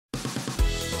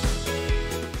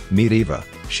Meet Eva,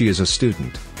 she is a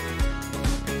student.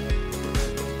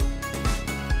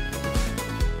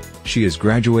 She is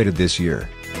graduated this year.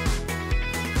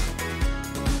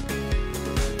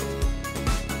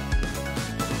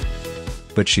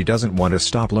 But she doesn't want to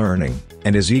stop learning,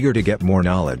 and is eager to get more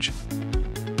knowledge.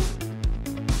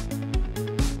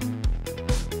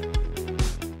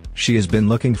 She has been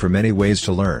looking for many ways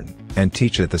to learn, and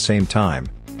teach at the same time.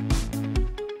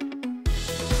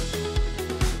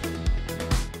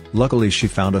 Luckily she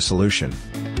found a solution.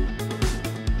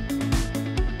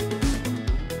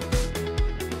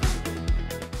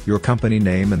 Your company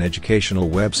name and educational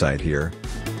website here,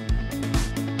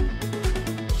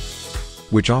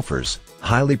 which offers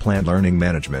highly planned learning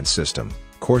management system,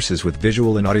 courses with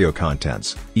visual and audio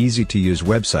contents, easy to use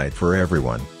website for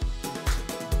everyone.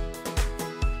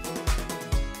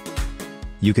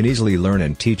 You can easily learn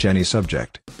and teach any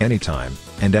subject, anytime,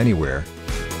 and anywhere.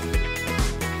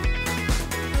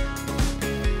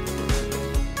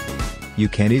 You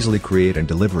can easily create and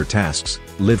deliver tasks,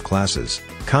 live classes,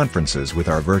 conferences with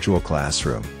our virtual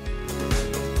classroom.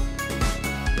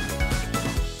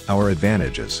 Our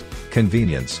advantages: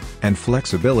 convenience and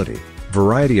flexibility,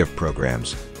 variety of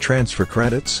programs, transfer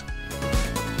credits.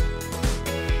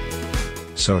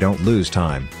 So don't lose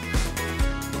time.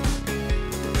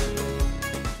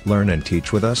 Learn and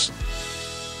teach with us.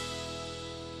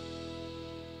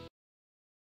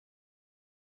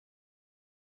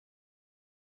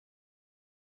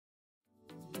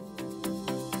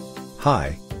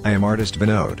 Hi, I am artist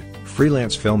Vinod,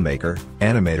 freelance filmmaker,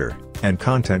 animator, and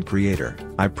content creator.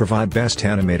 I provide best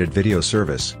animated video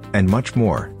service, and much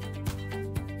more.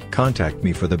 Contact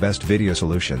me for the best video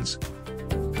solutions.